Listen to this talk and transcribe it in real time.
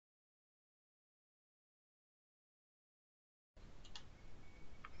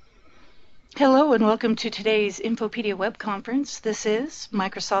Hello and welcome to today's Infopedia web conference. This is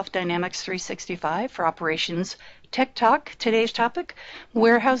Microsoft Dynamics 365 for Operations Tech Talk. Today's topic,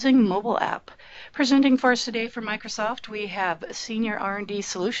 Warehousing Mobile App. Presenting for us today from Microsoft, we have Senior R&D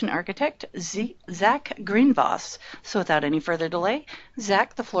Solution Architect, Zach Greenvoss. So without any further delay,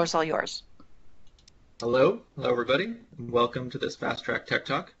 Zach, the floor is all yours. Hello everybody, and welcome to this Fast Track Tech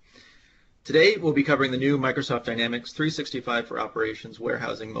Talk. Today we'll be covering the new Microsoft Dynamics 365 for Operations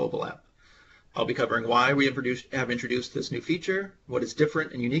Warehousing Mobile App. I'll be covering why we have introduced this new feature, what is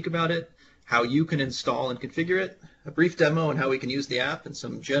different and unique about it, how you can install and configure it, a brief demo on how we can use the app, and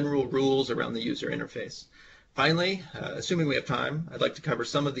some general rules around the user interface. Finally, assuming we have time, I'd like to cover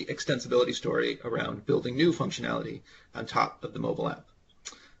some of the extensibility story around building new functionality on top of the mobile app.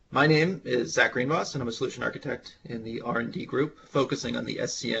 My name is Zach Greenvoss, and I'm a solution architect in the R&D group, focusing on the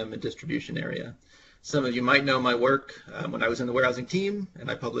SCM and distribution area. Some of you might know my work when I was in the warehousing team,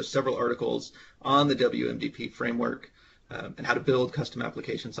 and I published several articles on the WMDP framework and how to build custom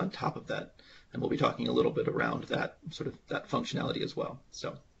applications on top of that. And we'll be talking a little bit around that that functionality as well.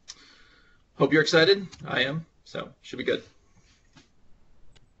 So hope you're excited. I am, so should be good.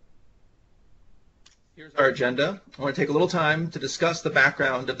 Here's our agenda. I want to take a little time to discuss the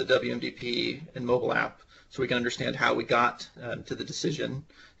background of the WMDP and mobile app so we can understand how we got to the decision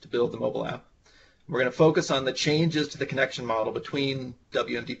to build the mobile app. We're going to focus on the changes to the connection model between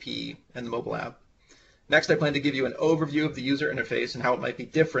WMDP and the mobile app. Next, I plan to give you an overview of the user interface and how it might be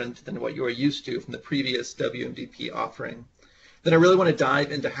different than what you are used to from the previous WMDP offering. Then I really want to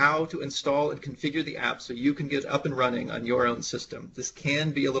dive into how to install and configure the app so you can get up and running on your own system. This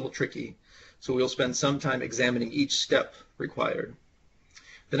can be a little tricky, so we'll spend some time examining each step required.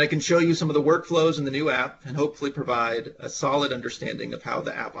 Then I can show you some of the workflows in the new app and hopefully provide a solid understanding of how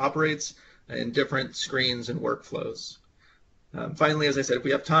the app operates in different screens and workflows. Finally, as I said, if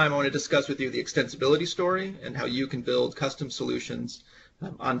we have time, I want to discuss with you the extensibility story and how you can build custom solutions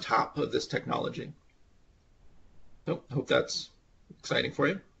on top of this technology. So I hope that's exciting for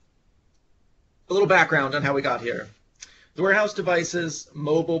you. A little background on how we got here. The Warehouse Devices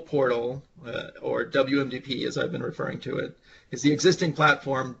Mobile Portal, or WMDP as I've been referring to it, is the existing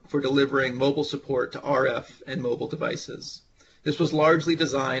platform for delivering mobile support to RF and mobile devices. This was largely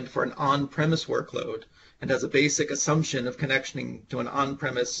designed for an on-premise workload and has a basic assumption of connecting to an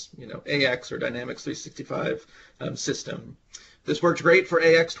on-premise, AX or Dynamics 365 system. This works great for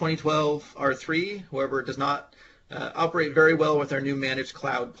AX 2012 R3, however, it does not operate very well with our new managed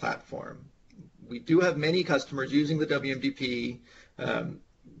cloud platform. We do have many customers using the WMDP,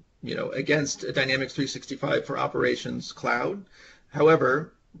 against Dynamics 365 for Operations Cloud.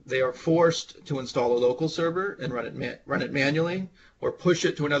 However, they are forced to install a local server and run it manually, or push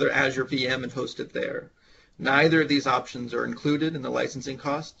it to another Azure VM and host it there. Neither of these options are included in the licensing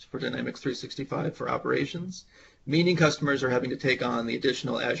costs for Dynamics 365 for Operations, meaning customers are having to take on the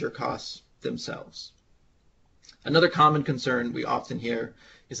additional Azure costs themselves. Another common concern we often hear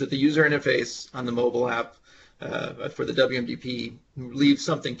is that the user interface on the mobile app for the WMDP leaves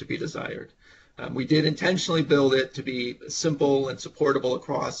something to be desired. We did intentionally build it to be simple and supportable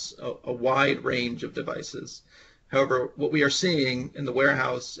across a wide range of devices. However, what we are seeing in the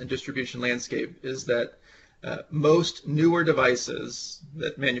warehouse and distribution landscape is that most newer devices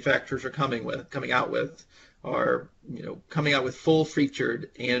that manufacturers are coming out with are coming out with full-featured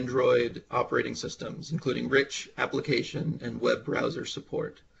Android operating systems, including rich application and web browser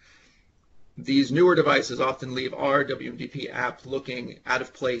support. These newer devices often leave our WMDP app looking out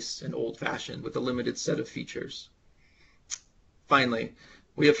of place and old-fashioned with a limited set of features. Finally,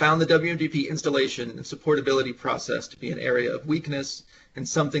 we have found the WMDP installation and supportability process to be an area of weakness and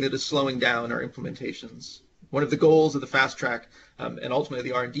something that is slowing down our implementations. One of the goals of the Fast Track and ultimately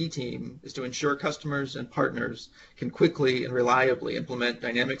the R&D team is to ensure customers and partners can quickly and reliably implement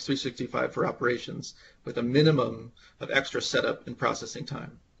Dynamics 365 for Operations with a minimum of extra setup and processing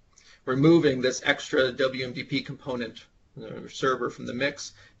time. Removing this extra WMDP component or server from the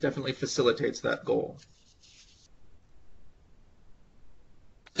mix definitely facilitates that goal.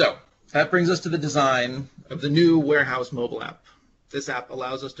 So that brings us to the design of the new Warehouse mobile app. This app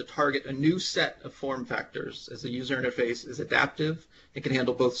allows us to target a new set of form factors as the user interface is adaptive and can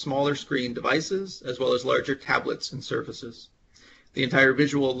handle both smaller screen devices as well as larger tablets and surfaces. The entire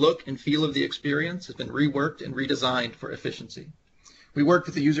visual look and feel of the experience has been reworked and redesigned for efficiency. We worked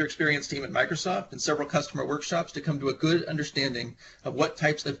with the user experience team at Microsoft and several customer workshops to come to a good understanding of what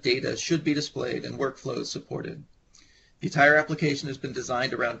types of data should be displayed and workflows supported. The entire application has been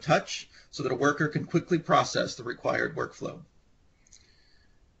designed around touch so that a worker can quickly process the required workflow.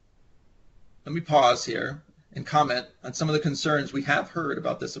 Let me pause here and comment on some of the concerns we have heard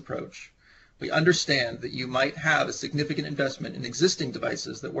about this approach. we understand that you might have a significant investment in existing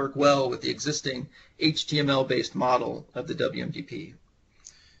devices that work well with the existing HTML-based model of the WMDP.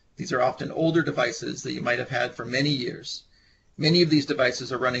 These are often older devices that you might have had for many years. Many of these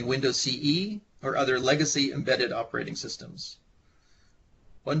devices are running Windows CE or other legacy embedded operating systems.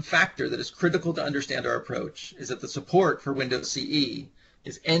 One factor that is critical to understand our approach is that the support for Windows CE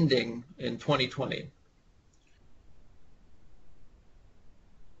is ending in 2020.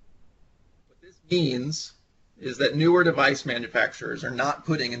 What this means is that newer device manufacturers are not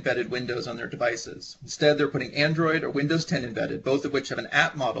putting embedded Windows on their devices. Instead, they're putting Android or Windows 10 embedded, both of which have an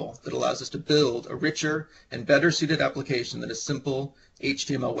app model that allows us to build a richer and better suited application than a simple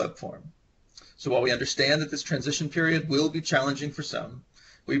HTML web form. So while we understand that this transition period will be challenging for some,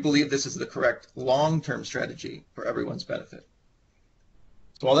 we believe this is the correct long-term strategy for everyone's benefit.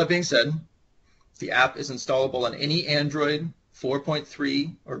 So all that being said, the app is installable on any Android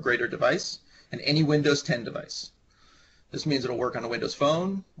 4.3 or greater device and any Windows 10 device. This means it'll work on a Windows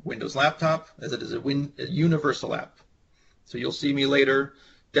phone, Windows laptop, as it is a universal app. So you'll see me later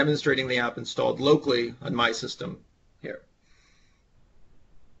demonstrating the app installed locally on my system here.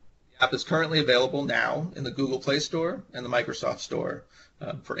 The app is currently available now in the Google Play Store and the Microsoft Store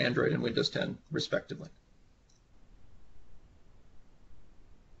for Android and Windows 10, respectively.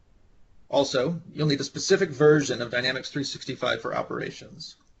 Also, you'll need a specific version of Dynamics 365 for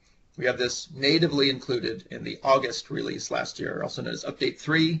operations. We have this natively included in the August release last year, also known as Update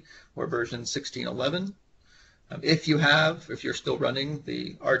 3 or version 1611. If you're still running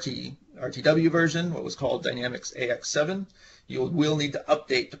the RTW version, what was called Dynamics AX7, you will need to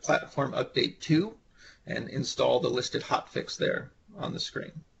update to Platform Update 2 and install the listed hotfix there on the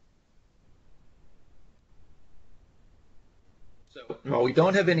screen. So while we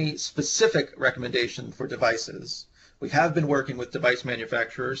don't have any specific recommendation for devices, we have been working with device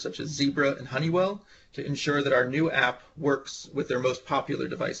manufacturers such as Zebra and Honeywell to ensure that our new app works with their most popular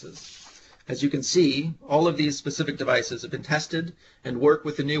devices. As you can see, all of these specific devices have been tested and work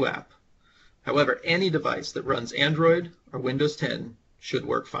with the new app. However, any device that runs Android or Windows 10 should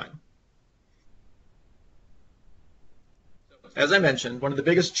work fine. As I mentioned, one of the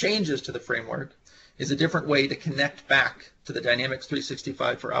biggest changes to the framework is a different way to connect back to the Dynamics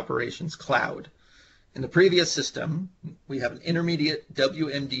 365 for Operations cloud. In the previous system, we have an intermediate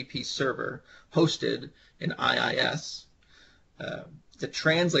WMDP server hosted in IIS that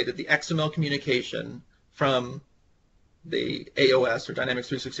translated the XML communication from the AOS, or Dynamics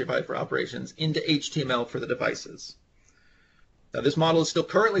 365 for Operations, into HTML for the devices. Now, this model is still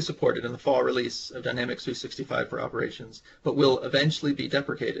currently supported in the fall release of Dynamics 365 for Operations, but will eventually be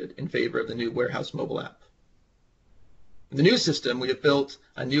deprecated in favor of the new Warehouse mobile app. In the new system, we have built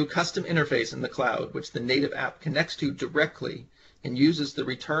a new custom interface in the cloud, which the native app connects to directly and uses the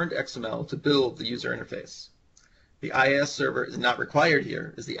returned XML to build the user interface. The IIS server is not required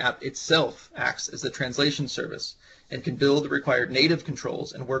here, as the app itself acts as the translation service and can build the required native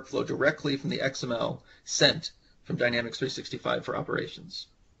controls and workflow directly from the XML sent from Dynamics 365 for Operations.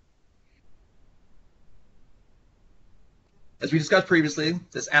 As we discussed previously,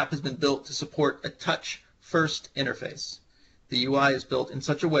 this app has been built to support a touch-first interface. The UI is built in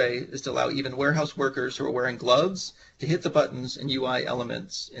such a way as to allow even warehouse workers who are wearing gloves to hit the buttons and UI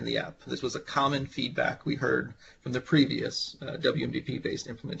elements in the app. This was a common feedback we heard from the previous WMDP-based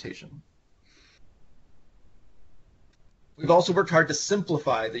implementation. We've also worked hard to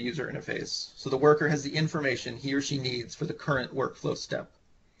simplify the user interface so the worker has the information he or she needs for the current workflow step.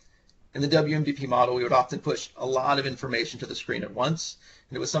 In the WMDP model, we would often push a lot of information to the screen at once,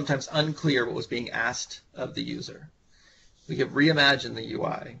 and it was sometimes unclear what was being asked of the user. We have reimagined the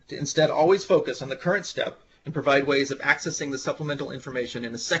UI to instead always focus on the current step and provide ways of accessing the supplemental information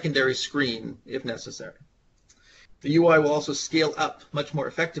in a secondary screen if necessary. The UI will also scale up much more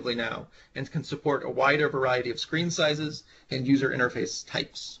effectively now and can support a wider variety of screen sizes and user interface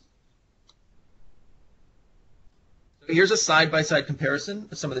types. Here's a side-by-side comparison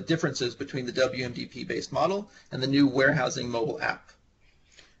of some of the differences between the WMDP-based model and the new warehousing mobile app.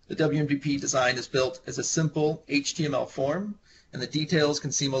 The WMDP design is built as a simple HTML form, and the details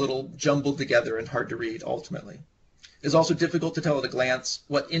can seem a little jumbled together and hard to read ultimately. It is also difficult to tell at a glance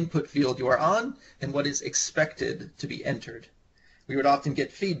what input field you are on and what is expected to be entered. We would often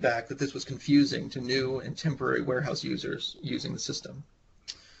get feedback that this was confusing to new and temporary warehouse users using the system.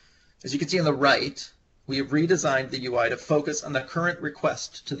 As you can see on the right, we have redesigned the UI to focus on the current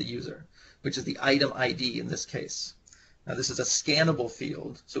request to the user, which is the item ID in this case. Now, this is a scannable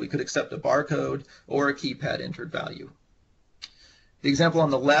field, so we could accept a barcode or a keypad entered value. The example on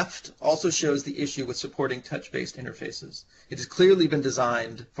the left also shows the issue with supporting touch-based interfaces. It has clearly been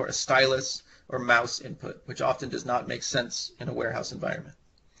designed for a stylus or mouse input, which often does not make sense in a warehouse environment.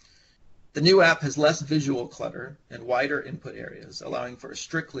 The new app has less visual clutter and wider input areas, allowing for a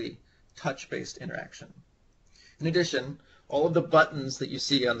strictly touch-based interaction. In addition, all of the buttons that you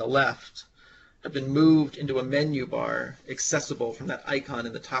see on the left have been moved into a menu bar accessible from that icon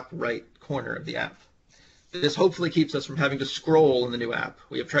in the top right corner of the app. This hopefully keeps us from having to scroll in the new app.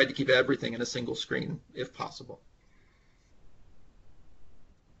 We have tried to keep everything in a single screen if possible.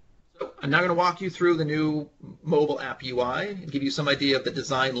 So I'm now going to walk you through the new mobile app UI and give you some idea of the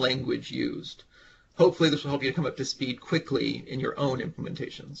design language used. Hopefully this will help you to come up to speed quickly in your own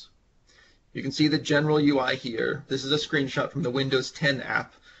implementations. You can see the general UI here. This is a screenshot from the Windows 10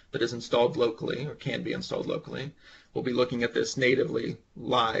 app that is installed locally, or can be installed locally. We'll be looking at this natively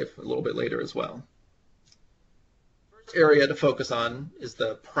live a little bit later as well. First area to focus on is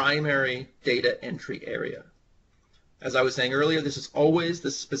the primary data entry area. As I was saying earlier, this is always the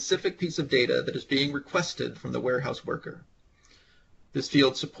specific piece of data that is being requested from the warehouse worker. This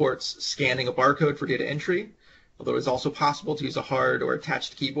field supports scanning a barcode for data entry, although it's also possible to use a hard or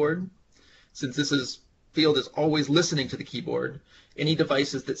attached keyboard. Since this field is always listening to the keyboard, any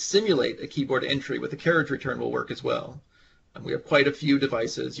devices that simulate a keyboard entry with a carriage return will work as well. And we have quite a few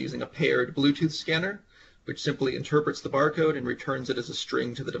devices using a paired Bluetooth scanner, which simply interprets the barcode and returns it as a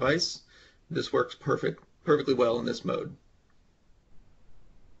string to the device. This works perfectly well in this mode.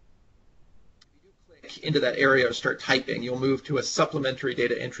 If you click into that area or start typing, you'll move to a supplementary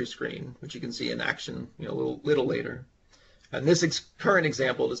data entry screen, which you can see in action a little later. And this current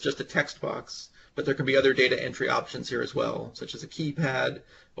example is just a text box, but there can be other data entry options here as well, such as a keypad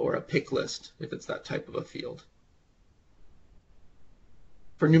or a pick list, if it's that type of a field.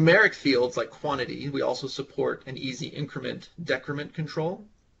 For numeric fields like quantity, we also support an easy increment-decrement control.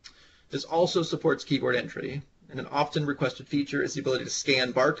 This also supports keyboard entry, and an often requested feature is the ability to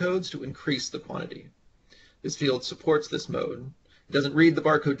scan barcodes to increase the quantity. This field supports this mode. It doesn't read the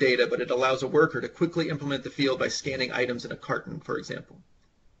barcode data, but it allows a worker to quickly implement the field by scanning items in a carton, for example.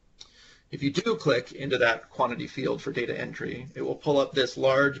 If you do click into that quantity field for data entry, it will pull up this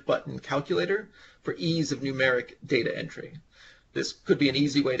large button calculator for ease of numeric data entry. This could be an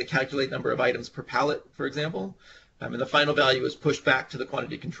easy way to calculate number of items per pallet, for example, and the final value is pushed back to the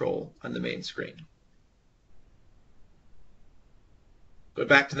quantity control on the main screen. Go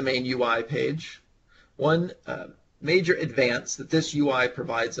back to the main UI page. One major advance that this UI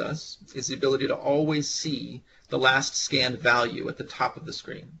provides us is the ability to always see the last scanned value at the top of the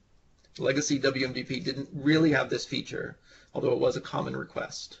screen. Legacy WMDP didn't really have this feature, although it was a common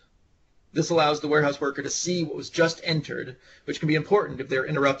request. This allows the warehouse worker to see what was just entered, which can be important if they're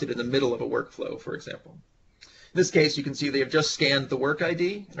interrupted in the middle of a workflow, for example. In this case, you can see they have just scanned the work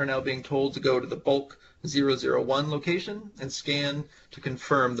ID and are now being told to go to the bulk 001 location and scan to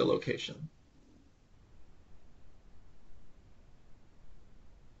confirm the location.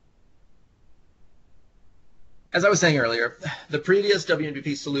 As I was saying earlier, the previous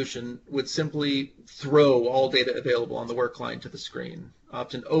WMDP solution would simply throw all data available on the work line to the screen,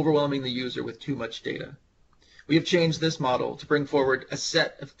 often overwhelming the user with too much data. We have changed this model to bring forward a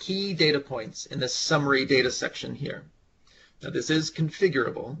set of key data points in this summary data section here. Now this is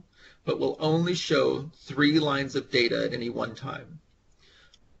configurable, but will only show 3 lines of data at any one time.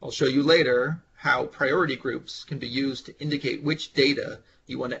 I'll show you later how priority groups can be used to indicate which data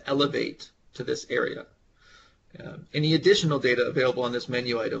you want to elevate to this area. Any additional data available on this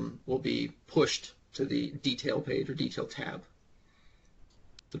menu item will be pushed to the detail page or detail tab.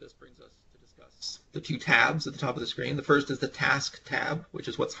 So this brings us to discuss the 2 tabs at the top of the screen. The first is the task tab, which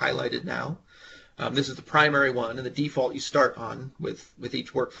is what's highlighted now. This is the primary one and the default you start on with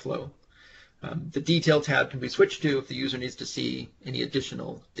each workflow. The detail tab can be switched to if the user needs to see any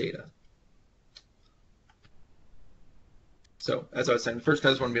additional data. So as I was saying, the first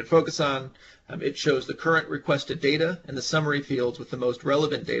tab is one we're going to focus on. It shows the current requested data and the summary fields with the most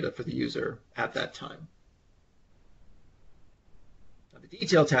relevant data for the user at that time. Now, the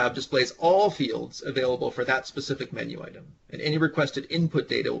detail tab displays all fields available for that specific menu item, and any requested input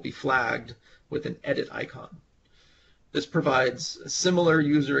data will be flagged with an edit icon. This provides a similar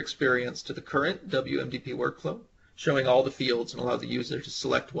user experience to the current WMDP workflow, showing all the fields and allow the user to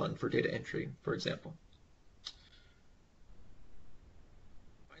select one for data entry, for example.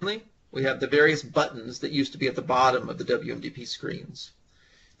 Finally, we have the various buttons that used to be at the bottom of the WMDP screens.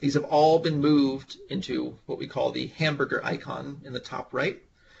 These have all been moved into what we call the hamburger icon in the top right.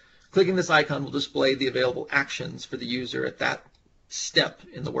 Clicking this icon will display the available actions for the user at that step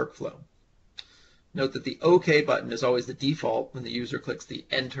in the workflow. Note that the OK button is always the default when the user clicks the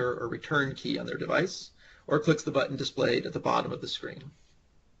Enter or Return key on their device, or clicks the button displayed at the bottom of the screen.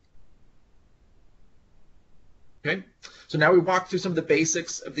 Okay, so now we walk through some of the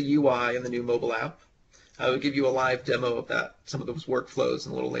basics of the UI in the new mobile app. I will give you a live demo of that, some of those workflows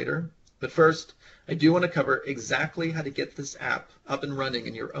a little later. But first, I do want to cover exactly how to get this app up and running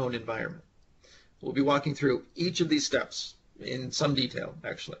in your own environment. We'll be walking through each of these steps in some detail,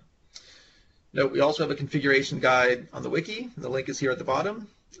 actually. Note, we also have a configuration guide on the wiki, and the link is here at the bottom.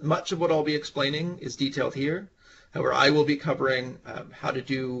 Much of what I'll be explaining is detailed here. However, I will be covering how to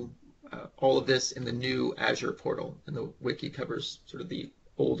do all of this in the new Azure portal, and the wiki covers sort of the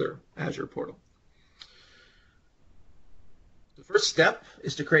older Azure portal. The first step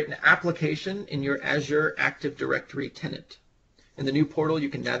is to create an application in your Azure Active Directory tenant. In the new portal, you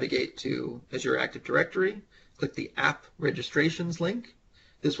can navigate to Azure Active Directory, click the App Registrations link.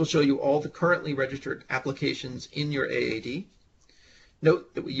 This will show you all the currently registered applications in your AAD.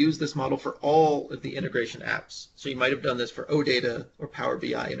 Note that we use this model for all of the integration apps, so you might have done this for OData or Power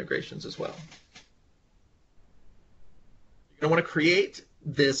BI integrations as well. You're going to want to create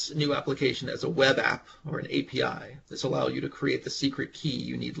this new application as a web app or an API. This will allow you to create the secret key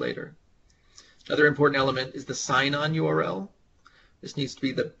you need later. Another important element is the sign-on URL. This needs to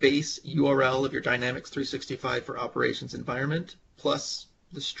be the base URL of your Dynamics 365 for Operations environment, plus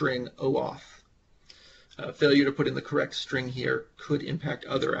the string OAuth. Failure to put in the correct string here could impact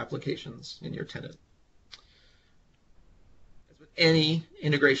other applications in your tenant. As with any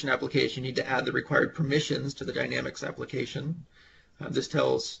integration application, you need to add the required permissions to the Dynamics application. This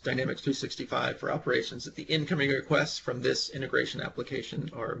tells Dynamics 365 for Operations that the incoming requests from this integration application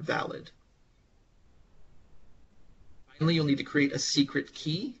are valid. Finally, you'll need to create a secret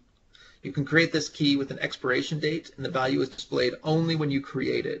key. You can create this key with an expiration date, and the value is displayed only when you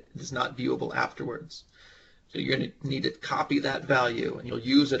create it. It is not viewable afterwards. So you're going to need to copy that value, and you'll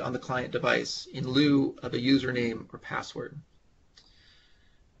use it on the client device in lieu of a username or password.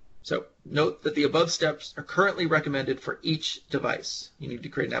 So note that the above steps are currently recommended for each device. You need to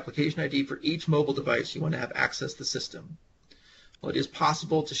create an application ID for each mobile device you want to have access to the system. While it is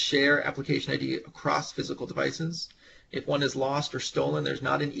possible to share application ID across physical devices, if one is lost or stolen, there's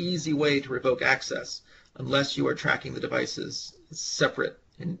not an easy way to revoke access unless you are tracking the devices separate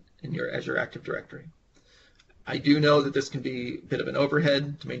in your Azure Active Directory. I do know that this can be a bit of an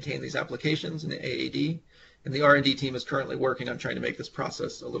overhead to maintain these applications in the AAD, and the R&D team is currently working on trying to make this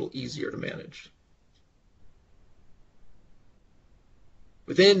process a little easier to manage.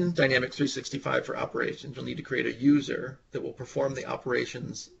 Within Dynamics 365 for Operations, you'll need to create a user that will perform the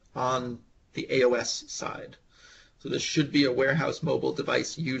operations on the AOS side. So this should be a warehouse mobile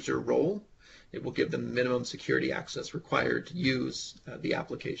device user role. It will give them minimum security access required to use the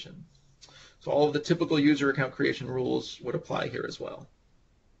application. So all of the typical user account creation rules would apply here as well.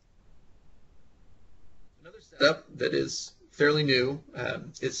 Another setup that is fairly new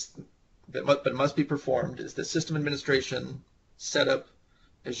but must be performed is the system administration setup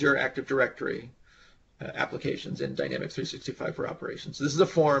Azure Active Directory applications in Dynamics 365 for Operations. So this is a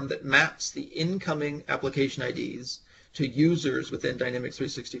form that maps the incoming application IDs to users within Dynamics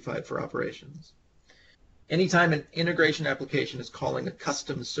 365 for Operations. Anytime an integration application is calling a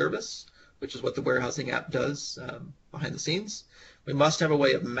custom service, which is what the warehousing app does behind the scenes, we must have a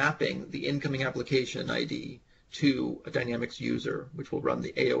way of mapping the incoming application ID to a Dynamics user, which will run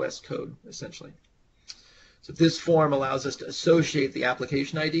the AOS code, essentially. So this form allows us to associate the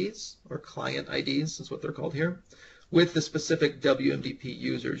application IDs, or client IDs is what they're called here, with the specific WMDP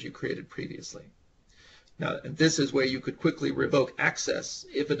users you created previously. Now, and this is where you could quickly revoke access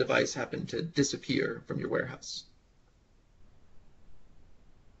if a device happened to disappear from your warehouse.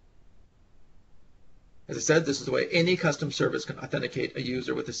 As I said, this is the way any custom service can authenticate a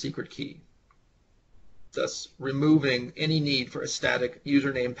user with a secret key, thus removing any need for a static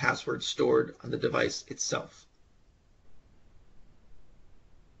username password stored on the device itself.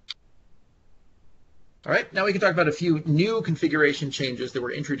 All right, now we can talk about a few new configuration changes that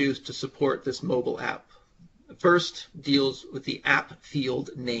were introduced to support this mobile app. The first deals with the app field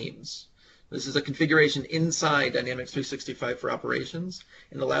names. This is a configuration inside Dynamics 365 for Operations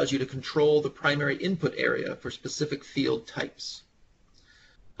and allows you to control the primary input area for specific field types.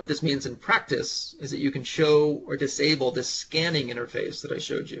 What this means in practice is that you can show or disable this scanning interface that I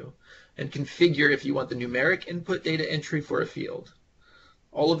showed you and configure if you want the numeric input data entry for a field.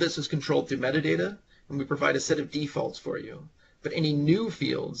 All of this is controlled through metadata, and we provide a set of defaults for you. But any new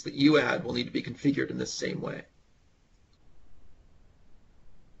fields that you add will need to be configured in this same way.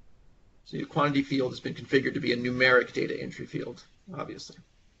 So your quantity field has been configured to be a numeric data entry field, obviously.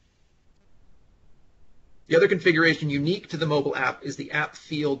 The other configuration unique to the mobile app is the app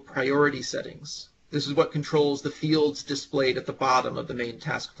field priority settings. This is what controls the fields displayed at the bottom of the main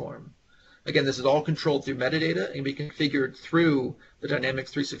task form. Again, this is all controlled through metadata and can be configured through the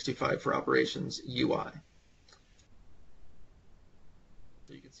Dynamics 365 for Operations UI.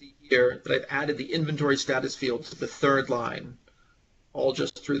 So you can see here that I've added the inventory status field to the third line, all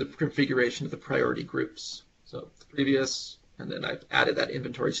just through the configuration of the priority groups. So the previous, and then I've added that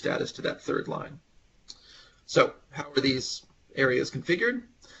inventory status to that third line. So how are these areas configured?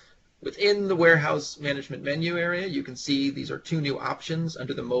 Within the warehouse management menu area, you can see these are two new options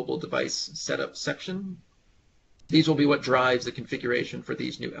under the mobile device setup section. These will be what drives the configuration for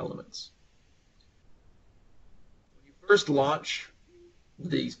these new elements. When you first launch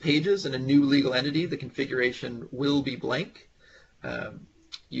these pages in a new legal entity, the configuration will be blank.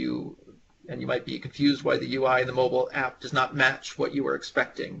 You might be confused why the UI in the mobile app does not match what you were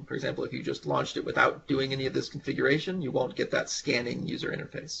expecting. For example, if you just launched it without doing any of this configuration, you won't get that scanning user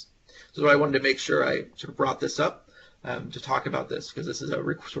interface. So I wanted to make sure I sort of brought this up to talk about this, because this is a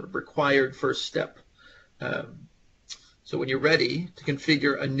sort of required first step. So when you're ready to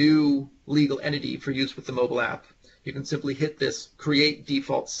configure a new legal entity for use with the mobile app, you can simply hit this Create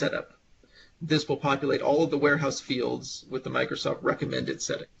Default Setup. This will populate all of the warehouse fields with the Microsoft recommended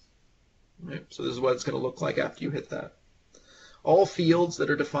settings. Right? So this is what it's going to look like after you hit that. All fields that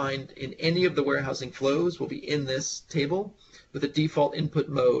are defined in any of the warehousing flows will be in this table with a default input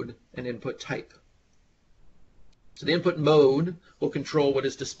mode and input type. So the input mode will control what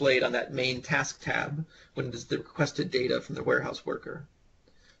is displayed on that main task tab when it is the requested data from the warehouse worker.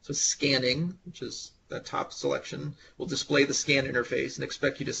 So scanning, which is that top selection, will display the scan interface and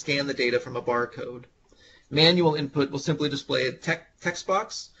expect you to scan the data from a barcode. Manual input will simply display a text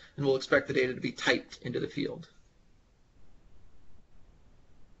box and will expect the data to be typed into the field.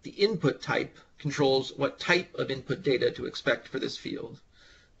 The input type controls what type of input data to expect for this field.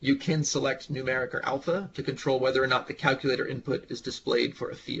 You can select numeric or alpha to control whether or not the calculator input is displayed for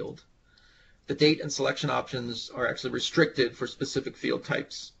a field. The date and selection options are actually restricted for specific field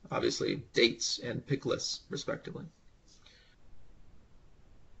types, obviously dates and pick lists, respectively.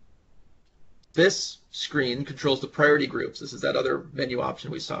 This screen controls the priority groups. This is that other menu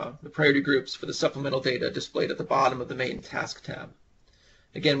option we saw. The priority groups for the supplemental data displayed at the bottom of the main task tab.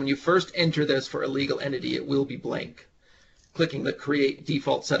 Again, when you first enter this for a legal entity, it will be blank. Clicking the Create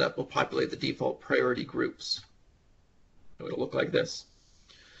Default Setup will populate the default priority groups. So it'll look like this.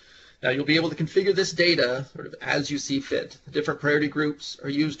 Now you'll be able to configure this data sort of as you see fit. The different priority groups are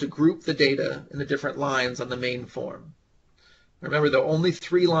used to group the data in the different lines on the main form. Remember, though, only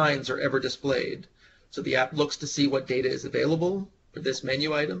 3 lines are ever displayed. So the app looks to see what data is available for this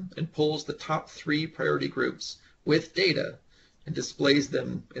menu item and pulls the top 3 priority groups with data and displays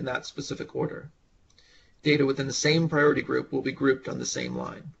them in that specific order. Data within the same priority group will be grouped on the same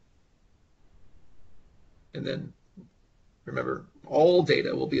line. And then, remember, all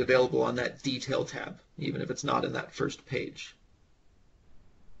data will be available on that Detail tab, even if it's not in that first page.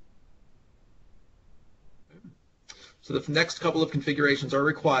 So the next couple of configurations are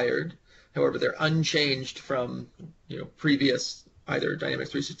required. However, they're unchanged from previous either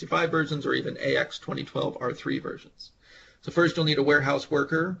Dynamics 365 versions or even AX 2012 R3 versions. So first, you'll need a warehouse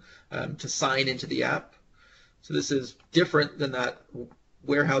worker to sign into the app. So this is different than that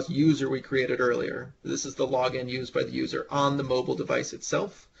warehouse user we created earlier. This is the login used by the user on the mobile device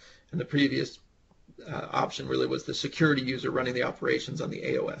itself. And the previous option really was the security user running the operations on the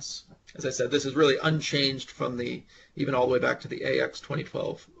AOS. As I said, this is really unchanged from even all the way back to the AX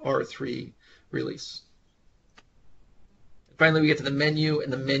 2012 R3 release. Finally, we get to the menu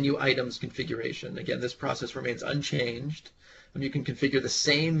and the menu items configuration. Again, this process remains unchanged, and you can configure the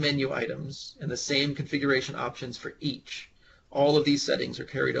same menu items and the same configuration options for each. All of these settings are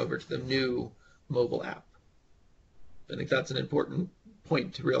carried over to the new mobile app. I think that's an important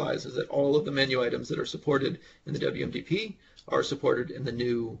point to realize, is that all of the menu items that are supported in the WMDP are supported in the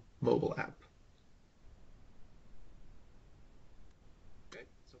new mobile app. Okay.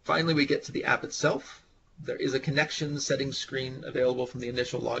 So finally, we get to the app itself. There is a connection settings screen available from the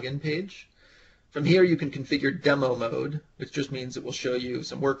initial login page. From here, you can configure demo mode, which just means it will show you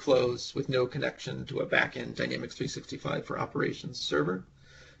some workflows with no connection to a backend Dynamics 365 for Operations server.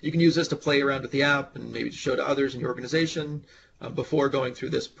 You can use this to play around with the app and maybe to show to others in your organization before going through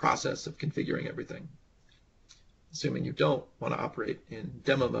this process of configuring everything. Assuming you don't want to operate in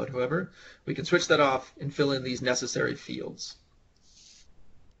demo mode, however, we can switch that off and fill in these necessary fields.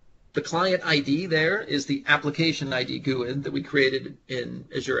 The client ID there is the application ID GUID that we created in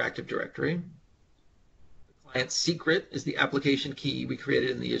Azure Active Directory. The client secret is the application key we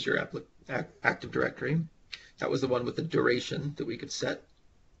created in the Azure Active Directory. That was the one with the duration that we could set.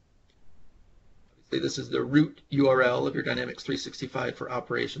 This is the root URL of your Dynamics 365 for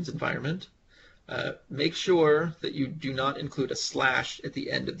Operations environment. Make sure that you do not include a slash at the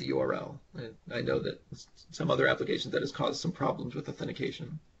end of the URL. I know that some other applications that has caused some problems with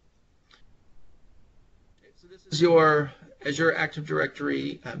authentication. So this is your Azure Active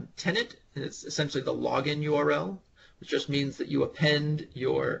Directory tenant, and it's essentially the login URL, which just means that you append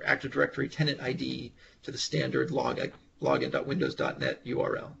your Active Directory tenant ID to the standard login.windows.net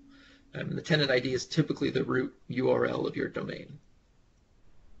URL. The tenant ID is typically the root URL of your domain.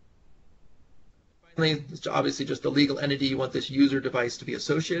 Finally, it's obviously just the legal entity you want this user device to be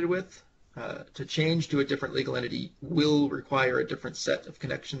associated with. To change to a different legal entity will require a different set of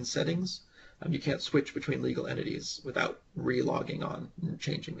connection settings. You can't switch between legal entities without re-logging on and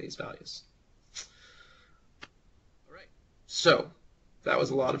changing these values. All right, so that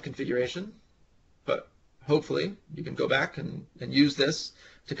was a lot of configuration, but hopefully you can go back and use this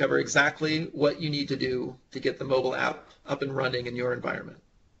to cover exactly what you need to do to get the mobile app up and running in your environment.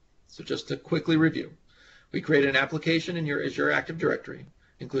 So just to quickly review, we created an application in your Azure Active Directory,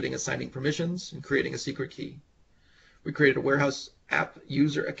 including assigning permissions and creating a secret key. We created a warehouse app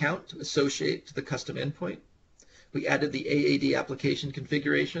user account to associate to the custom endpoint. We added the AAD application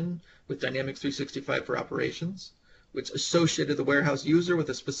configuration with Dynamics 365 for Operations, which associated the warehouse user with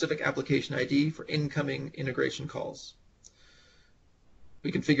a specific application ID for incoming integration calls.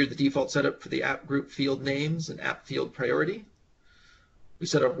 We configured the default setup for the app group field names and app field priority. We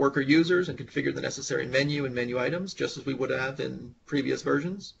set up worker users and configured the necessary menu and menu items, just as we would have in previous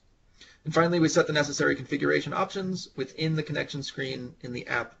versions. And finally, we set the necessary configuration options within the connection screen in the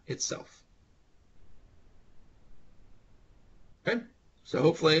app itself. Okay, so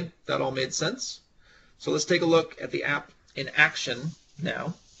hopefully that all made sense. So let's take a look at the app in action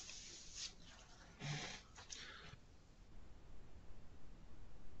now.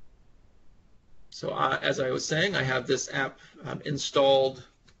 So as I was saying, I have this app installed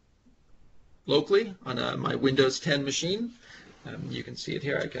locally on my Windows 10 machine. You can see it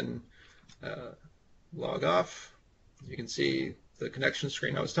here. I can log off. You can see the connection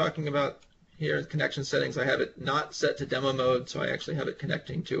screen I was talking about here. Connection settings, I have it not set to demo mode, so I actually have it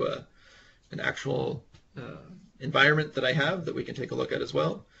connecting to an actual environment that I have that we can take a look at as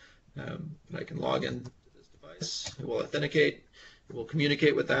well. I can log in to this device. It will authenticate. It will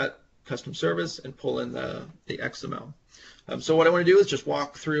communicate with that custom service and pull in the XML. So what I want to do is just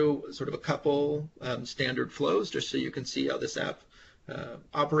walk through sort of a couple standard flows just so you can see how this app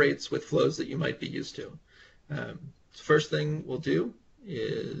operates with flows that you might be used to. First thing we'll do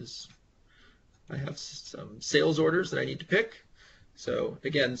is I have some sales orders that I need to pick. So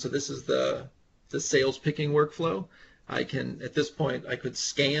again, this is the sales picking workflow. I can, at this point, I could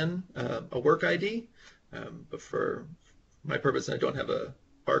scan a work ID, but for my purpose, I don't have a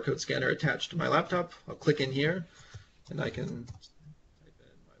barcode scanner attached to my laptop. I'll click in here and I can type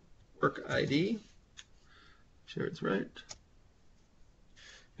in my work ID. Sure it's right.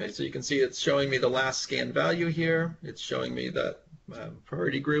 Okay, so you can see it's showing me the last scanned value here. It's showing me that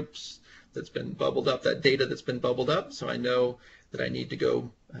priority groups that's been bubbled up, that data that's been bubbled up, so I know that I need to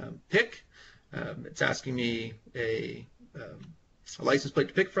go pick. It's asking me a license plate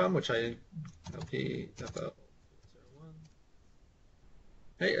to pick from, which I LPFL.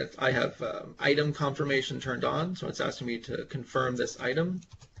 Okay, I have item confirmation turned on, so it's asking me to confirm this item.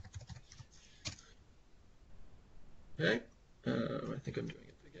 Okay, I think I'm doing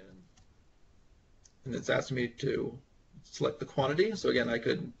it again. And it's asking me to select the quantity. So again, I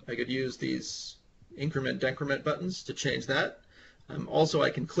could use these increment decrement buttons to change that. Also,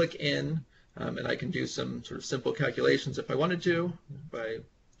 I can click in and I can do some sort of simple calculations if I wanted to by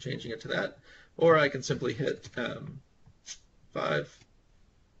changing it to that, or I can simply hit 5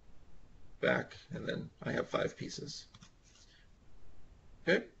 back, and then I have 5 pieces.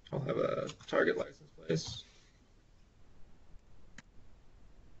 Okay, I'll have a target license place.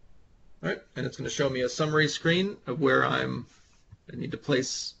 All right, and it's going to show me a summary screen of where I need to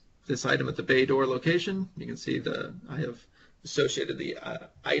place this item at the bay door location. You can see I have associated the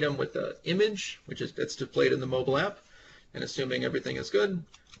item with the image, which is that's displayed in the mobile app, and assuming everything is good,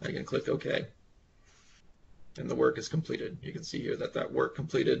 I can click OK. And the work is completed. You can see here that that work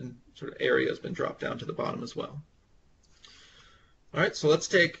completed sort of area has been dropped down to the bottom as well. All right, so let's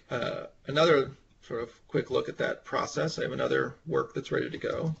take another sort of quick look at that process. I have another work that's ready to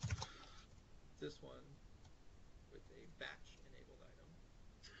go. This one with a batch enabled item.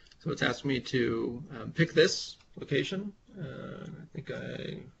 So it's asked me to pick this location. I think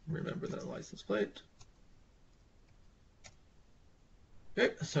I remember the license plate.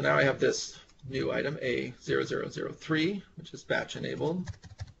 Okay, so now I have this new item A0003, which is batch enabled.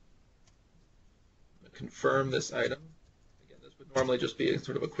 confirm this item. Again, this would normally just be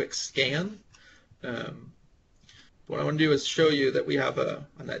sort of a quick scan. What I want to do is show you that we have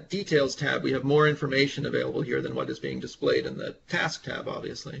on that Details tab, we have more information available here than what is being displayed in the Task tab,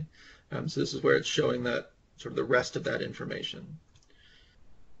 obviously. So this is where it's showing that sort of the rest of that information.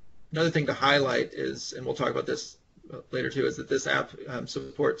 Another thing to highlight is, and we'll talk about this later too, is that this app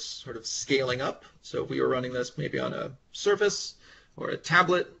supports sort of scaling up. So if we were running this maybe on a Surface or a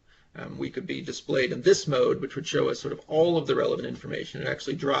tablet, we could be displayed in this mode, which would show us sort of all of the relevant information. It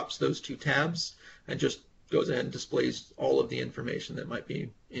actually drops those two tabs and just goes ahead and displays all of the information that might be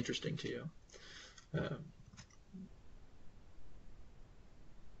interesting to you.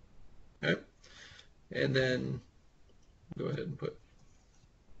 Okay. And then go ahead and put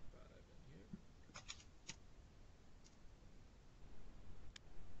 5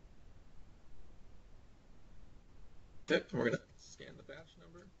 in here. Okay, and we're going to scan the batch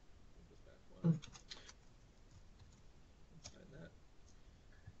number. This batch 1. Sign that.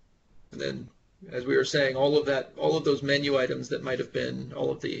 And then, as we were saying, all of those menu items that might have been,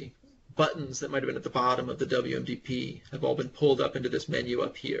 all of the buttons that might have been at the bottom of the WMDP have all been pulled up into this menu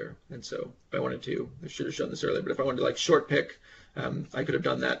up here. And so if I wanted to, I should have shown this earlier, but if I wanted to like short pick, I could have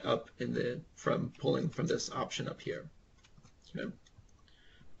done that up in from pulling from this option up here. Okay.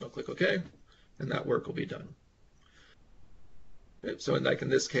 I'll click OK, and that work will be done. Okay. So in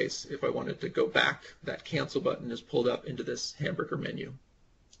this case, if I wanted to go back, that cancel button is pulled up into this hamburger menu.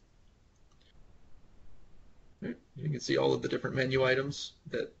 You can see all of the different menu items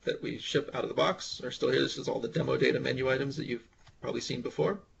that we ship out of the box are still here. This is all the demo data menu items that you've probably seen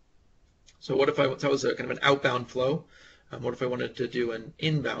before. So what if that was a kind of an outbound flow? What if I wanted to do an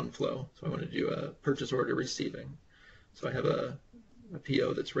inbound flow? So I wanted to do a purchase order receiving. So I have a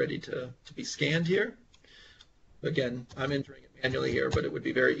PO that's ready to be scanned here. Again, I'm entering it manually here, but it would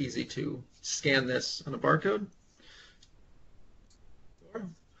be very easy to scan this on a barcode. So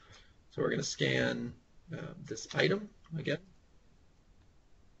we're going to scan this item again.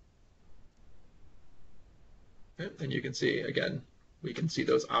 Okay, and you can see, again, we can see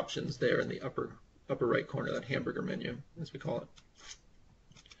those options there in the upper right corner, that hamburger menu, as we call it.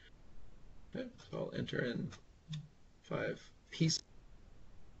 Okay, so I'll enter in 5 pieces.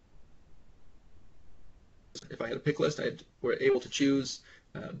 If I had a pick list, we're able to choose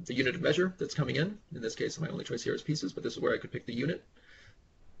the unit of measure that's coming in. In this case, my only choice here is pieces, but this is where I could pick the unit.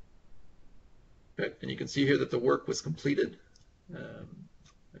 Okay, and you can see here that the work was completed.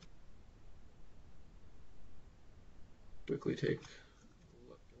 Quickly take a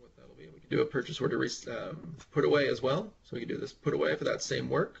look at what that'll be. We can do a purchase order put away as well. So we can do this put away for that same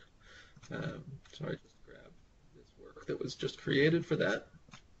work. So I just grab this work that was just created for that.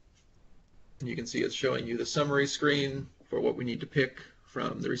 And you can see it's showing you the summary screen for what we need to pick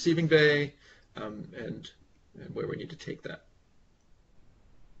from the receiving bay and where we need to take that.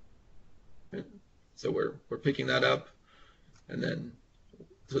 Okay. So we're picking that up, and then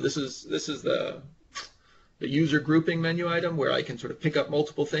so this is the user grouping menu item where I can sort of pick up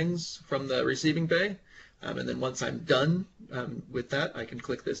multiple things from the receiving bay, and then once I'm done with that, I can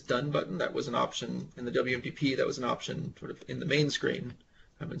click this Done button. That was an option in the WMDP. That was an option sort of in the main screen.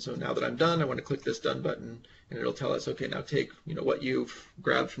 And so now that I'm done, I want to click this Done button, and it'll tell us, okay, now take what you've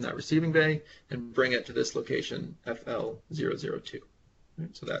grabbed from that receiving bay and bring it to this location FL002.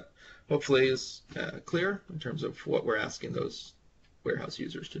 Right, so that hopefully is clear in terms of what we're asking those warehouse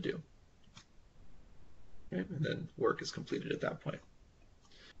users to do. Okay, and then work is completed at that point.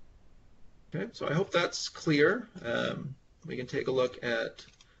 Okay, so I hope that's clear. We can take a look at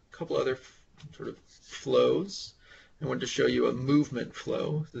a couple other sort of flows. I wanted to show you a movement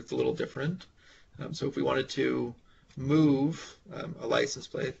flow that's a little different. So if we wanted to move a license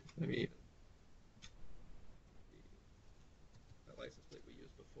plate, maybe that license plate we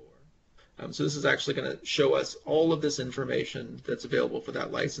used before. So this is actually going to show us all of this information that's available for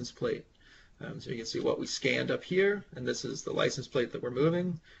that license plate. So you can see what we scanned up here, and this is the license plate that we're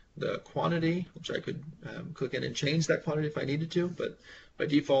moving, the quantity, which I could click in and change that quantity if I needed to, but by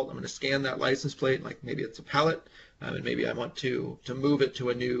default I'm going to scan that license plate, like maybe it's a pallet, and maybe I want to move it to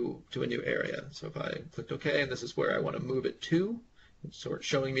a new area. So if I clicked OK, and this is where I want to move it to, so it's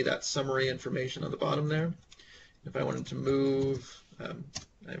showing me that summary information on the bottom there. If I wanted to move, I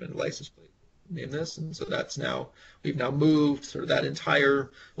have a license plate. Name this, and so that's now, we've now moved sort of that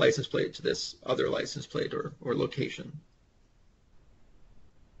entire license plate to this other license plate or location.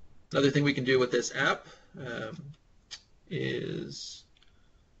 Another thing we can do with this app is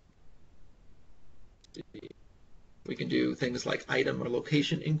we can do things like item or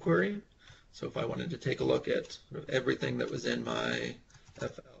location inquiry. So if I wanted to take a look at sort of everything that was in my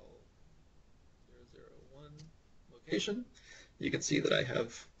FL001 location. You can see that I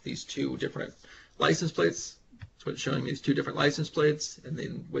have these two different license plates. So it's showing me these two different license plates, and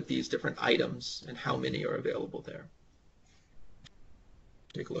then with these different items and how many are available there.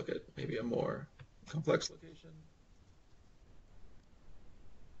 Take a look at maybe a more complex location.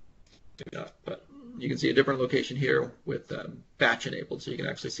 Maybe not, but you can see a different location here with batch enabled, so you can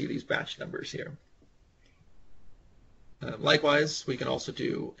actually see these batch numbers here. Likewise, we can also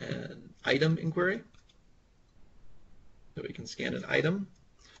do an item inquiry. So we can scan an item.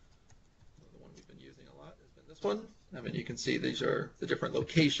 The one we've been using a lot has been this one. And you can see these are the different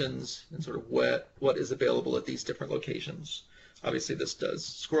locations and sort of what is available at these different locations. Obviously, this does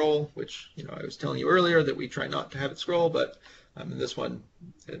scroll, which I was telling you earlier that we try not to have it scroll, but in this one,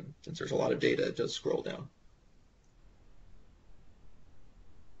 since there's a lot of data, it does scroll down.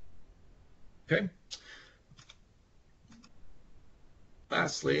 Okay.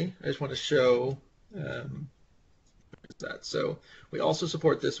 Lastly, I just want to show that. So we also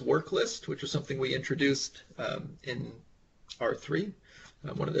support this work list, which was something we introduced in R3,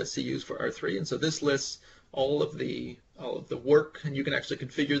 one of the CUs for R3. And so this lists all of the work, and you can actually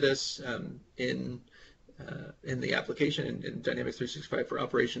configure this in the application in Dynamics 365 for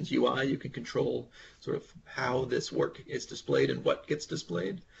Operations UI. You can control sort of how this work is displayed and what gets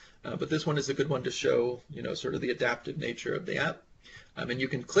displayed. But this one is a good one to show, sort of the adaptive nature of the app. And you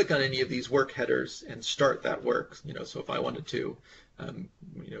can click on any of these work headers and start that work. So if I wanted to,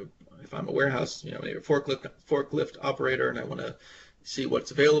 if I'm a warehouse, maybe a forklift operator, and I want to see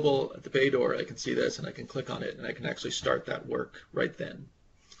what's available at the bay door, I can see this, and I can click on it, and I can actually start that work right then.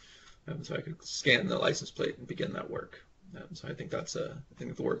 So I can scan the license plate and begin that work. So I think I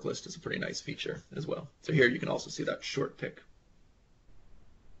think the work list is a pretty nice feature as well. So here you can also see that short pick.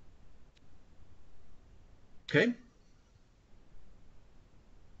 Okay.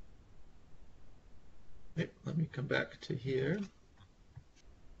 Okay, let me come back to here.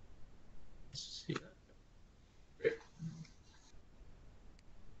 Let's see that. Great.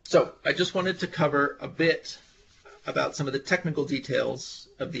 So I just wanted to cover a bit about some of the technical details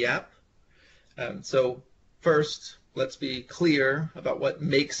of the app. So first, let's be clear about what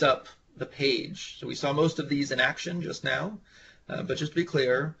makes up the page. So we saw most of these in action just now, but just to be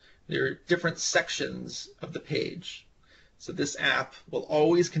clear, there are different sections of the page. So this app will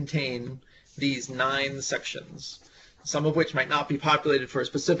always contain these 9 sections, some of which might not be populated for a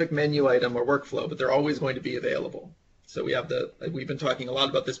specific menu item or workflow, but they're always going to be available. So we have we've been talking a lot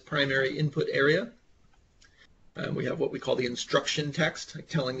about this primary input area. We have what we call the instruction text, like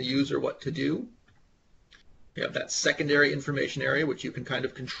telling the user what to do. We have that secondary information area, which you can kind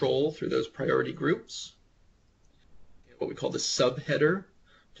of control through those priority groups. What we call the subheader,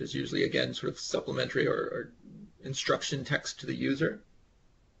 which is usually, again, sort of supplementary or instruction text to the user.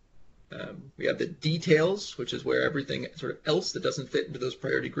 We have the details, which is where everything sort of else that doesn't fit into those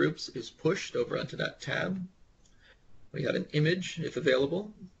priority groups is pushed over onto that tab. We have an image, if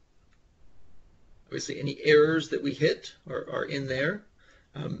available. Obviously, any errors that we hit are in there.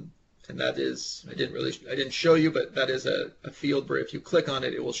 And that is, I didn't show you, but that is a field where if you click on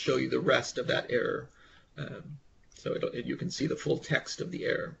it, it will show you the rest of that error. So you can see the full text of the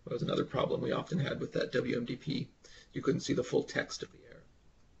error. That was another problem we often had with that WMDP. You couldn't see the full text of the error.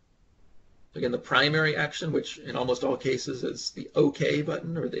 Again, the primary action, which in almost all cases is the OK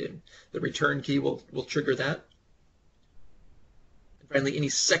button, or the return key will trigger that. And finally, any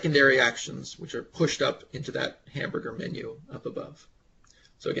secondary actions which are pushed up into that hamburger menu up above.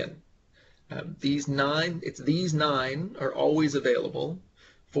 So again, these 9 are always available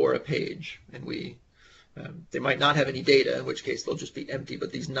for a page, and they might not have any data, in which case they'll just be empty,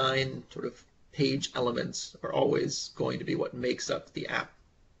 but these 9 sort of page elements are always going to be what makes up the app.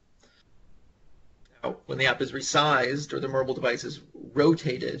 Now, when the app is resized or the mobile device is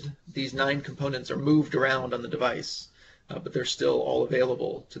rotated, these 9 components are moved around on the device, but they're still all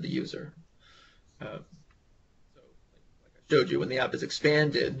available to the user. So, like I showed you, when the app is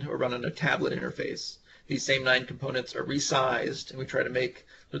expanded or run on a tablet interface, these same 9 components are resized, and we try to make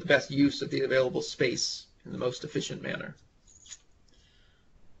the best use of the available space in the most efficient manner.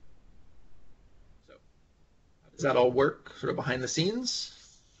 So, how does that all work sort of behind the scenes?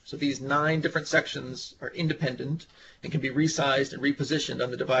 So these 9 different sections are independent and can be resized and repositioned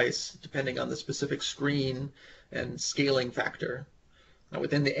on the device depending on the specific screen and scaling factor. Now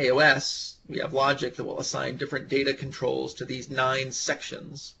within the AOS, we have logic that will assign different data controls to these 9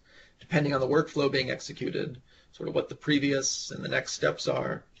 sections depending on the workflow being executed, sort of what the previous and the next steps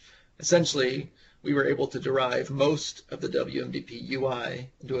are. Essentially, we were able to derive most of the WMDP UI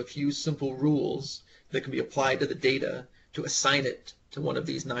into a few simple rules that can be applied to the data to assign it to one of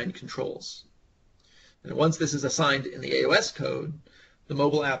these 9 controls. And once this is assigned in the AOS code, the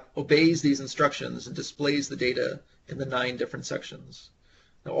mobile app obeys these instructions and displays the data in the 9 different sections.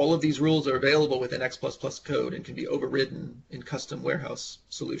 Now, all of these rules are available within X++ code and can be overridden in custom warehouse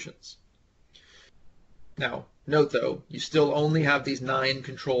solutions. Now, note though, you still only have these 9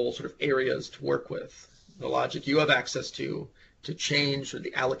 control sort of areas to work with. The logic you have access to change or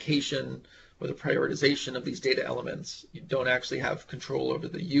the allocation or the prioritization of these data elements. You don't actually have control over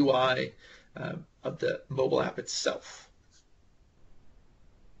the UI of the mobile app itself.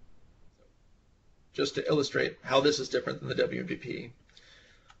 Just to illustrate how this is different than the WMDP,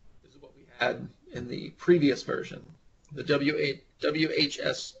 this is what we had in the previous version. The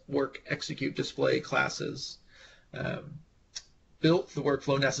WHS work execute display classes built the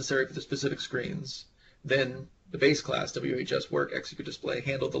workflow necessary for the specific screens. Then the base class, WHS work execute display,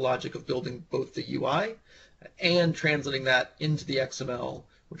 handled the logic of building both the UI and translating that into the XML,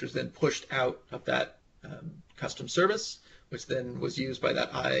 which was then pushed out of that custom service, which then was used by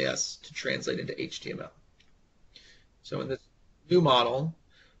that IIS to translate into HTML. So in this new model,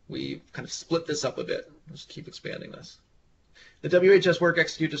 we've kind of split this up a bit. Let's keep expanding this. The WHS work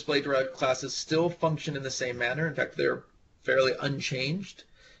execute display derived classes still function in the same manner. In fact, they're fairly unchanged.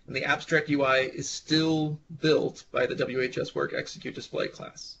 And the abstract UI is still built by the WHS work execute display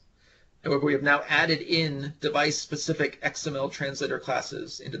class. However, we have now added in device-specific XML translator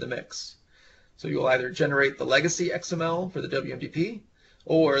classes into the mix. So you will either generate the legacy XML for the WMDP,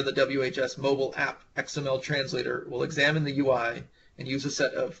 or the WHS mobile app XML translator will examine the UI and use a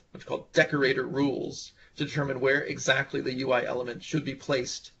set of what's called decorator rules to determine where exactly the UI element should be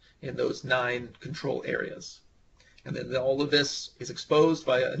placed in those 9 control areas. And then all of this is exposed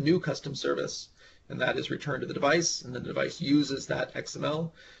via a new custom service, and that is returned to the device, and then the device uses that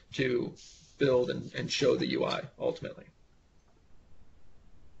XML to build and show the UI ultimately.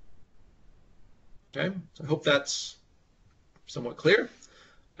 Okay, so I hope that's somewhat clear.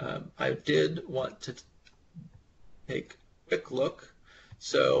 I did want to take a quick look.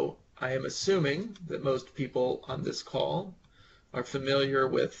 So I am assuming that most people on this call are familiar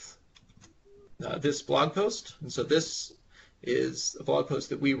with this blog post. And so this is a blog post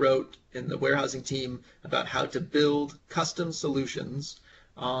that we wrote in the warehousing team about how to build custom solutions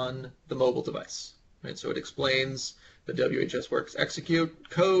on the mobile device. Right? So it explains the WHS works execute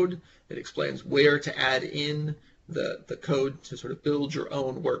code. It explains where to add in the code to sort of build your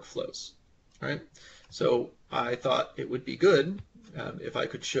own workflows. Right? So I thought it would be good if I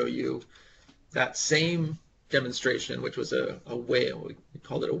could show you that same demonstration, which was a way, we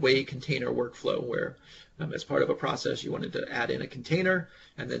called it a way container workflow, where as part of a process you wanted to add in a container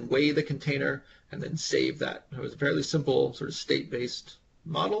and then weigh the container and then save that. It was a fairly simple sort of state-based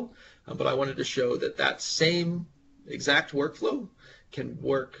model, but I wanted to show that that same exact workflow can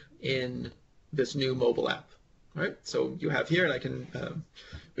work in this new mobile app. All right, so you have here, and I can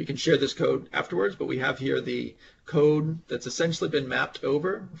we can share this code afterwards, but we have here the code that's essentially been mapped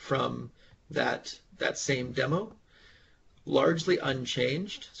over from that same demo, largely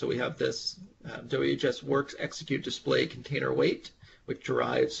unchanged. So we have this WHS works execute display container weight, which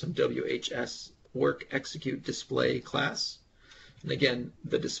derives from WHS work execute display class. And again,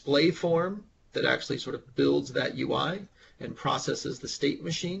 the display form that actually sort of builds that UI and processes the state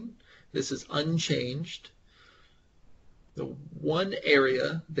machine, this is unchanged. The one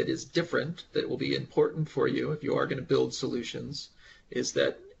area that is different that will be important for you if you are going to build solutions is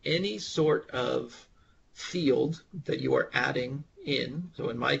that any sort of field that you are adding in, so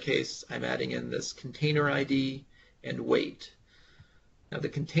in my case, I'm adding in this container ID and weight. Now the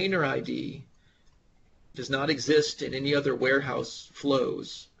container ID does not exist in any other warehouse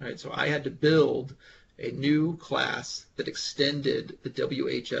flows, right? So I had to build a new class that extended the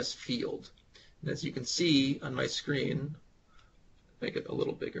WHS field. And as you can see on my screen, make it a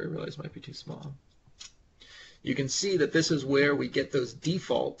little bigger, I realize it might be too small. You can see that this is where we get those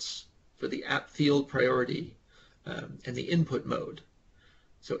defaults for the app field priority and the input mode.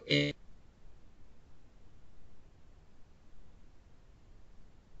 So and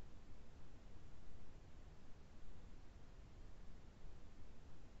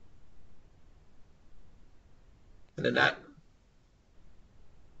then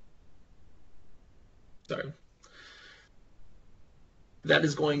that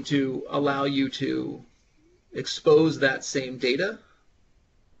is going to allow you to expose that same data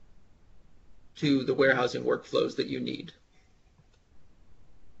to the warehousing workflows that you need.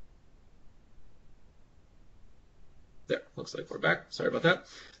 There, looks like we're back. Sorry about that.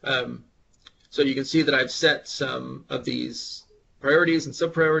 So you can see that I've set some of these priorities and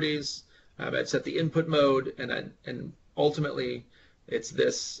sub-priorities. I've set the input mode, and ultimately it's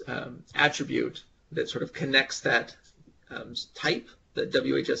this attribute that sort of connects that type, the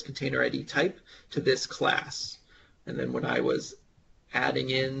WHS container ID type, to this class. And then when I was adding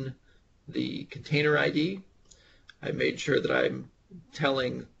in the container ID, I made sure that I'm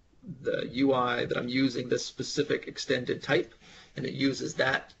telling the UI that I'm using this specific extended type, and it uses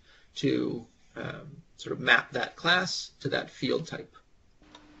that to sort of map that class to that field type.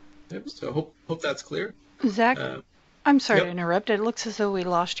 Yep, so hope that's clear. Zach, I'm sorry to Yep. interrupt. It looks as though we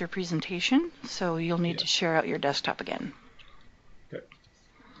lost your presentation, so you'll need to share out your desktop again. Okay.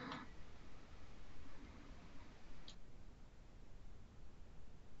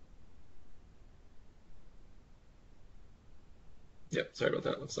 Yep, sorry about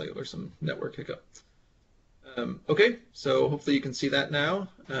that. Looks like there's some network hiccup. Okay, so hopefully you can see that now,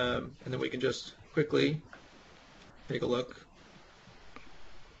 and then we can just quickly take a look.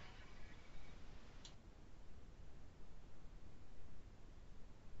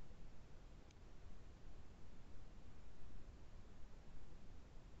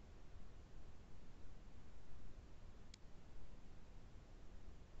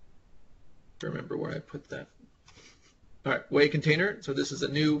 Remember where I put that. All right, way container. So this is a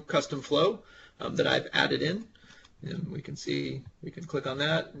new custom flow that I've added in, and we can see, we can click on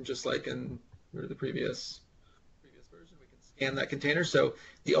that, and just like in the previous version, we can scan that container. So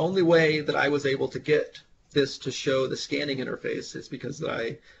the only way that I was able to get this to show the scanning interface is because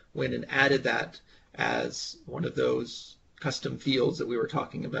I went and added that as one of those custom fields that we were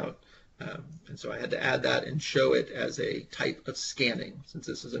talking about. And so I had to add that and show it as a type of scanning, since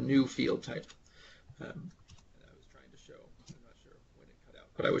this is a new field type. And I was trying to show, I'm not sure when it cut out,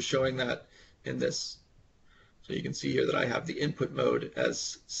 but I was showing that in this. So you can see here that I have the input mode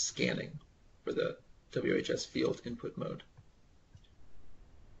as scanning for the WHS field input mode.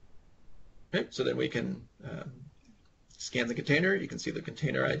 Okay, so then we can scan the container. You can see the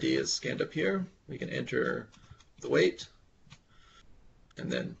container ID is scanned up here. We can enter the weight,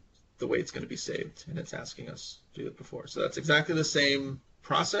 and then the weight's going to be saved, and it's asking us to do it before. So that's exactly the same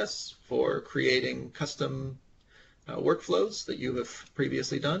process for creating custom workflows that you have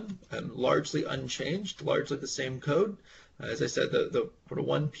previously done, and largely unchanged, largely the same code. As I said, the sort of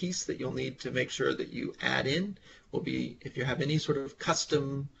one piece that you'll need to make sure that you add in will be if you have any sort of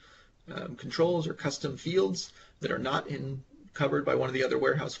custom controls or custom fields that are not covered by one of the other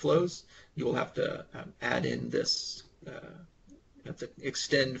warehouse flows, you will have to add in this. You have to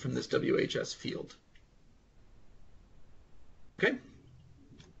extend from this WHS field. Okay,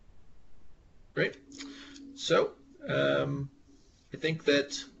 great. So I think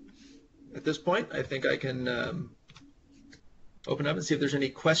that at this point, I think I can open up and see if there's any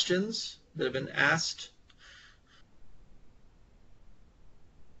questions that have been asked.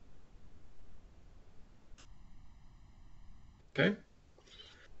 Okay.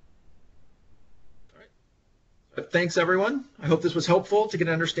 Thanks, everyone. I hope this was helpful to get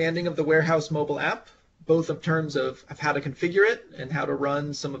an understanding of the Warehouse mobile app, both in terms of how to configure it and how to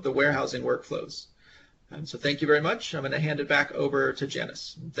run some of the warehousing workflows. So thank you very much. I'm going to hand it back over to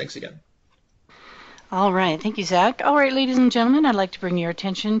Janice. Thanks again. All right. Thank you, Zach. All right, ladies and gentlemen, I'd like to bring your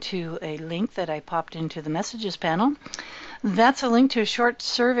attention to a link that I popped into the messages panel. That's a link to a short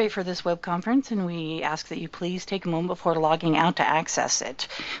survey for this web conference, and we ask that you please take a moment before logging out to access it.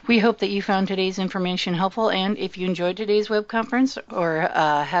 We hope that you found today's information helpful, and if you enjoyed today's web conference or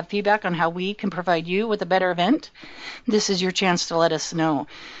have feedback on how we can provide you with a better event, this is your chance to let us know.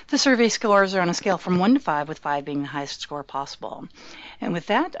 The survey scores are on a scale from 1 to 5, with 5 being the highest score possible. And with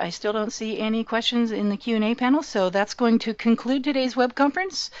that, I still don't see any questions in the Q&A panel, so that's going to conclude today's web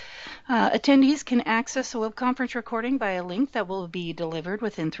conference. Attendees can access the web conference recording by a link that will be delivered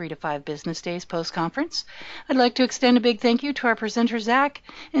within 3 to 5 business days post-conference. I'd like to extend a big thank you to our presenter, Zach,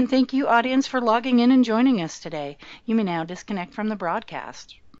 and thank you, audience, for logging in and joining us today. You may now disconnect from the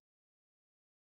broadcast.